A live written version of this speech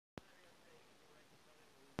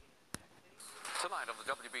Tonight on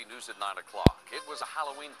the WB News at 9 o'clock, it was a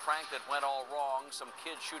Halloween prank that went all wrong. Some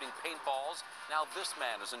kids shooting paintballs. Now this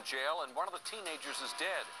man is in jail and one of the teenagers is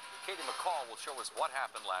dead. Katie McCall will show us what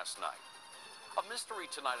happened last night. A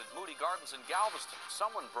mystery tonight at Moody Gardens in Galveston.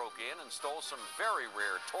 Someone broke in and stole some very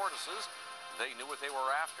rare tortoises. They knew what they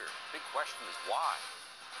were after. Big question is why.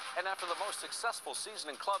 And after the most successful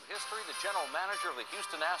season in club history, the general manager of the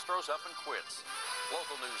Houston Astros up and quits.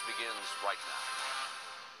 Local news begins right now.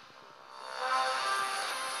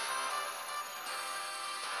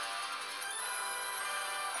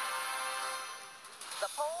 The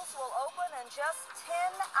polls will open in just 10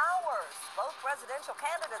 hours. Both presidential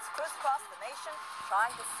candidates crisscross the nation trying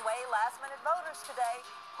to sway last-minute voters today.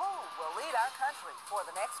 Who will lead our country for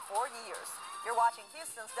the next 4 years? You're watching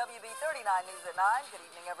Houston's WB 39 News at 9. Good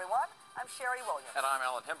evening, everyone. I'm Sherry Williams. And I'm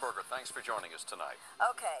Alan Hemberger. Thanks for joining us tonight.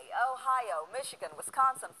 Okay, Ohio, Michigan,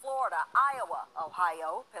 Wisconsin, Florida, Iowa,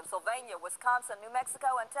 Ohio, Pennsylvania, Wisconsin, New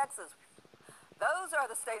Mexico, and Texas. Those are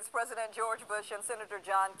the states President George Bush and Senator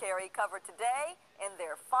John Kerry covered today in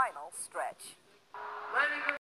their final stretch.